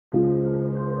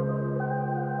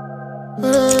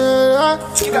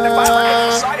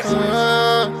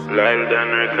Live than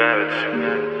records.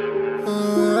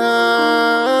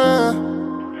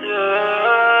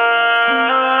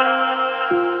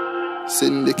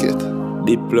 Syndicate.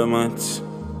 Diplomats.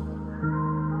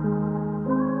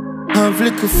 Have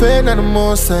little faith in the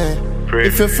most high.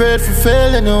 If you're afraid for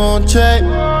failing, you won't try.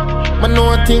 I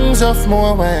know things off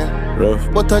more while.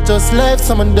 Rough. But I just left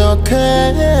someone don't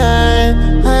care.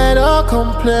 I don't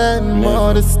complain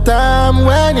more this time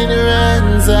when it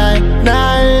rains. I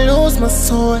now lose my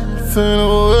soul for the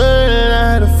world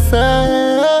out of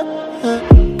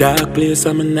fair. Dark place,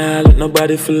 I'm not let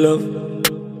nobody for love.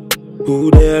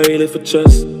 Who they are really for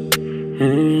trust?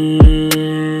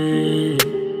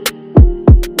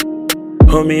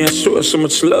 Homie, I show so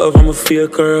much love, I'ma feel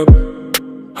corrupt.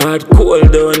 Hard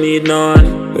cold, don't need no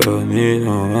one. Don't need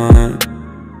no one.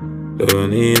 Don't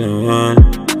need no one.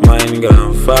 Mind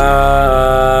gone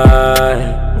fire.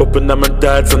 Open up my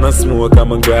thoughts and I smoke,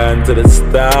 I'm gone to the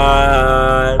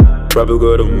start. Probably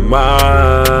go to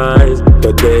Mars,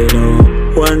 but they know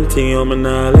one thing I'm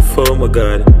not left for my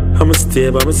God. I'ma stay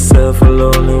by myself, a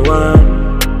lonely one.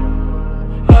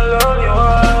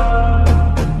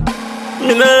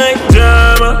 Me not like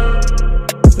drama,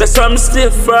 that's why I'm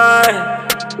still fine.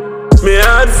 Me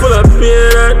heart full of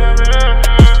pain,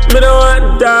 me don't want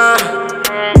to die.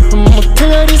 I'ma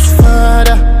kill this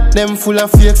father, them full of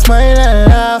fake smile and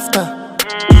laughter.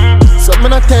 So me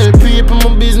not tell people my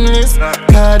business,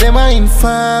 cause them a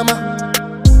informer.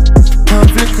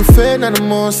 Have little faith in the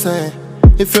most high.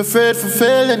 If you're afraid for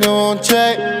failing, you won't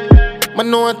try. I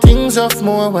know things off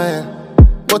more while,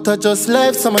 but I just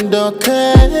left someone don't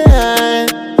care.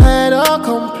 I don't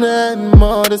complain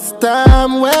more this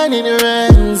time when it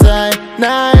rains. I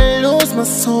now lose my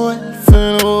soul for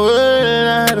the world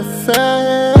out of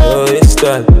fair. Oh, it's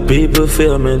that people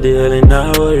feel me daily,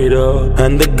 not worried though.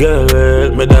 And the girl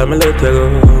hurt me, that me let her go.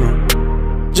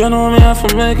 You know me have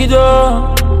to make it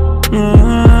up.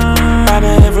 And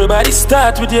everybody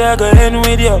start with you, I go end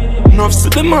with you. Enough to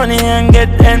the money and get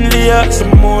envious. The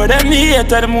more than me hate,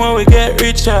 the more we get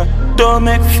richer. Don't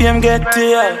make fame get to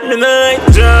you. Me not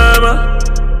like drama,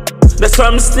 that's why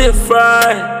I'm still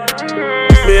fine.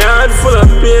 Me heart full of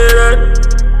pain,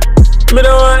 me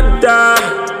don't want to die.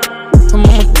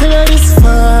 I'ma kill this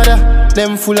father,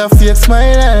 them full of fake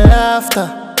smile and laughter.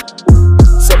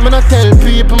 So me not tell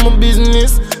people my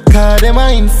business, cause them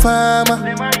a informer.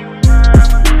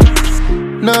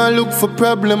 Now look for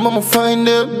problem, I'ma find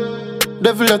them.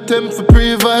 Devil attempt for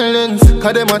pre-violence,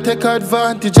 cause them a take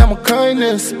advantage of my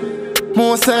kindness.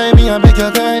 Most time me a beg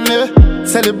your kindness.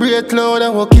 Celebrate loud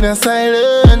and walk in a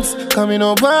silence. Cause me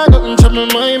no bad, nothing trouble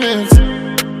my mates.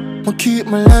 I keep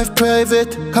my life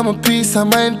private, cause my peace of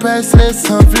mind priceless.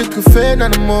 Have little faith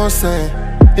in the most high.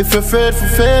 If you're afraid for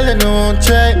failing, you won't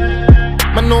try.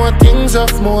 I know things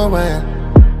off more while,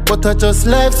 but I just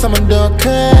left someone don't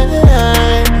care.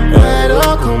 I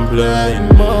don't complain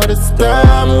more this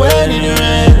time when it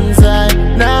rains. I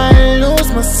now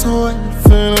lose my soul for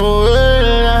the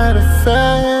world out of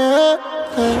fair.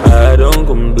 I don't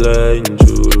complain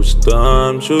through the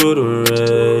storm, through the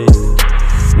rain.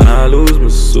 I lose my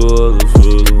soul for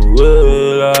the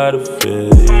world out of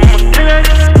faith.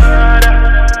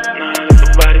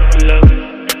 Nobody for love,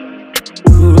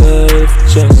 who have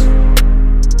just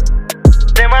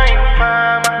them I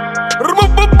informer.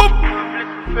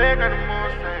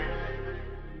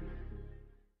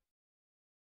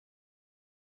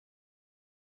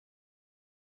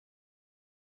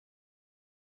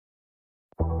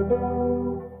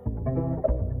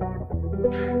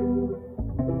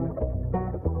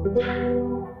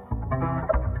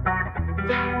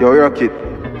 Yo, rock it.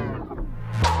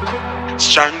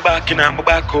 Strong back in my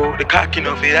back, oh, the cocking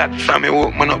of it up. From your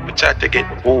woman up, we try to get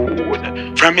old.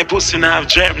 From your pussy now have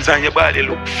germs and your body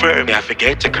look firm. I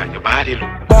forget you cause your body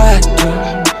look bad,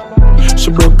 girl. She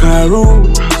broke her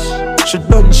rules. She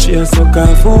done, she a suck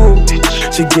her food.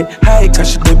 She get high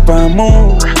cause she dip her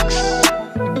mood.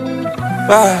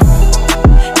 Bye.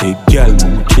 Hey girl,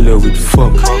 I'ma kill her with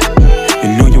fuck. You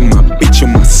know you my bitch, you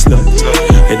my slut.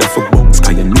 Head off a box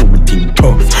cause you know me think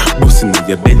tough. Bustin' in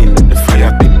your belly let the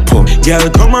fire been pop. Girl,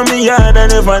 come on me yard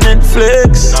and never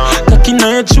Netflix. Cocking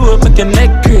on your throat make your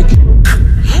neck crick.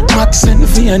 Maxin'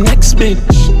 for your next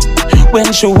bitch.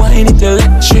 When she whine it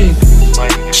electric.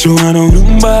 She wanna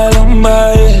lumba,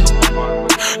 lumba, yeah.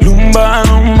 Lumba,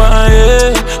 lumba,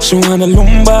 yeah. She wanna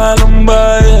lumba,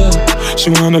 lumba, yeah. She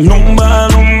wanna lumba,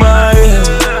 lumba,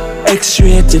 yeah.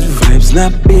 X-rated vibes,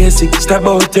 not basic. Step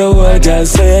out your word, girl,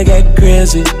 so you get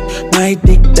crazy. My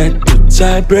dick that puts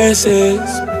her braces.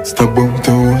 Step out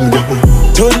your word, girl.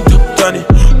 Turn it up,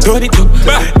 turn it up.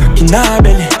 Back in her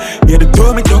belly. Yeah, the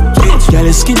door me tuck it. Girl,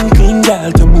 your skin clean,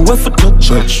 girl. Tell me what for touch.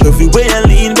 Love you way I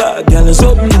lean back, girl. It's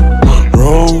open up.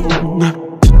 Round,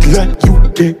 like you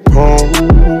get home.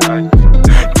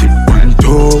 Tip and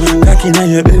toe. Cocky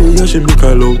in your belly, you should make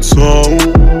a loud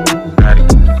sound.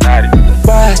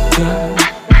 Bad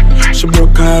girl, she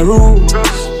broke her rules.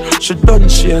 She done,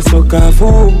 she a suck her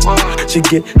fool. She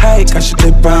get high, cause she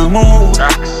take her mood.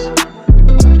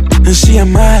 And she a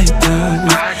my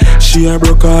dog. She a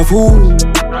broke her fool.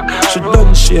 She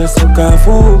done, she a suck her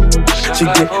fool. She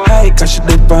get high, cause she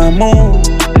take her mood.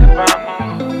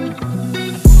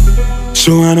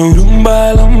 She wanna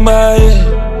lumba, lumba, yeah.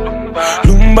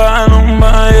 Lumba,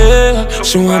 lumba, yeah.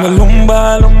 She wanna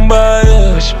lumba, lumba,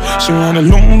 yeah. She wanna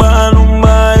lumba,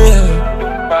 lumba,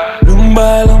 yeah.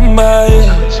 Lumba, lumba,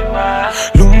 yeah.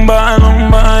 Lumba,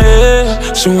 lumba,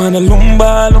 yeah. She wanna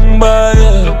lumba, lumba,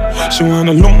 yeah. She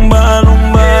wanna lumba,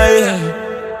 lumba, yeah.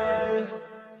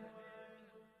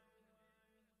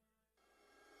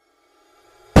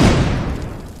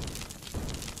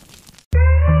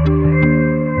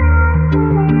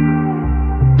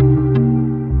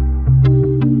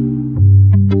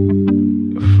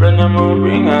 I'm gonna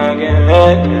bring again,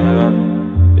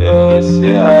 yes,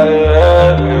 yeah.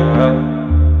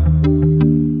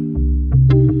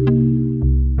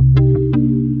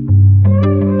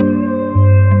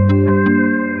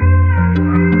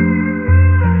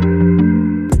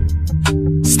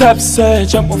 Stop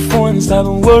search on my phone, stop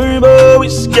and worry about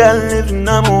which girl living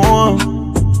on my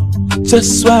home.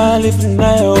 Just while living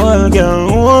on your wall, girl,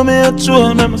 hold me a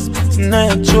troll, me must be in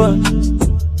your troll.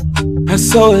 I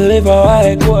saw her live a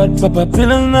white coat, papa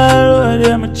pill on the road,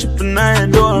 yeah, me chippin' on your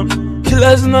door.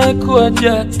 Killers in my coat,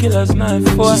 yeah, killers in my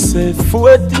phone. She said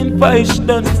 14 pies, she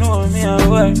don't know me a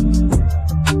word.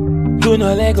 Do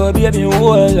not let go, baby,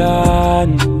 hold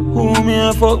on. Who me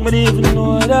a fuck, me even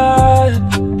know that.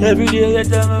 Every day you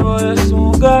tell me about your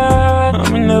soon gone.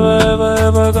 I'm never ever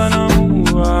ever gonna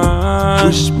move on.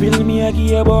 Push pill me, I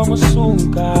give about my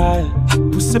soon call.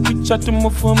 Push a picture to my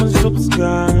phone, my soup's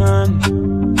gone.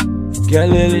 Girl,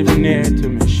 you live near to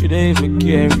me, should I even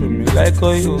care for me like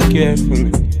how you care for me?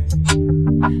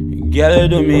 Girl, you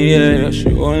do me yeah, she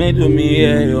only do me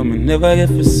yeah, yo, me never get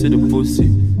to see the pussy.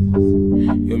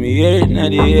 Yo, me hear it in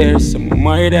the air, some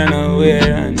more than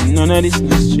aware, and none of this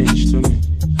is strange to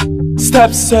me.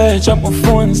 Stop search on my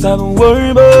phone, stop and worry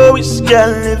about which girl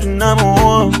living on my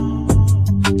home.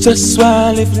 Just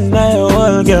while living on your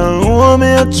wall, girl, hold me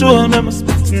a troll, me must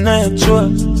be in your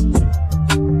troll.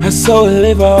 I saw her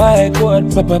live a white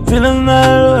coat, papa pill on the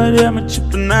road, yeah, me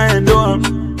chippin' on your door.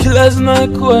 Killers in my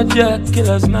coat, yeah,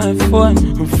 killers in my phone.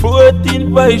 I'm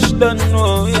 14 boys, she don't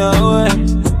know, yeah, why.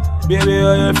 Baby,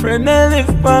 all your friends, they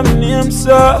live by me name,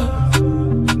 so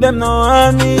them know I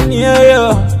mean,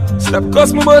 yeah. Stop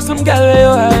cause me about some gal,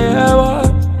 yeah,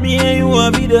 boy. Me and you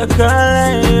will be the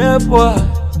kind, yeah, boy.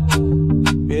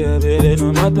 Baby, they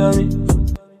don't matter me.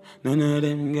 None of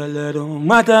them gal, they don't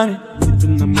matter me.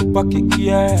 Sitting in my pocket,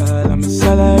 yeah, all of my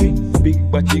salary.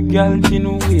 Big body gal,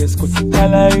 thin waist, cut the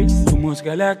calories. Too much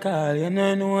gal I call, you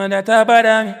know that I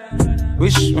bother me.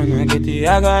 Wish one I get the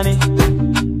agony.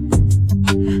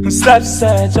 Stop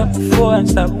search up the phone,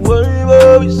 stop worry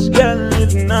about which girl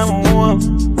living on my home.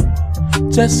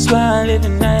 Just while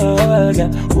living on your wall,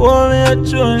 girl, hold me a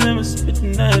troll, me must spit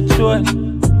in your troll.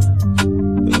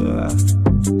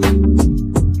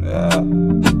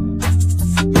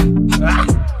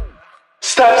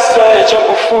 Stop search up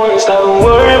the phone, stop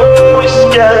worry about which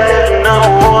girl living on my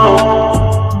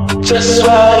home. Just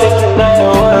while living on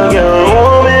your wall, girl,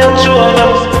 hold me a troll, me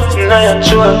must spit in your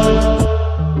troll.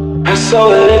 I saw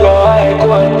her live a white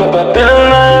coat, papa pill on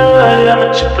the road, yeah, me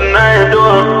chippin' on your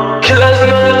door. Killers in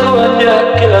my coat, yeah,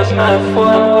 killers in my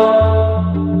phone.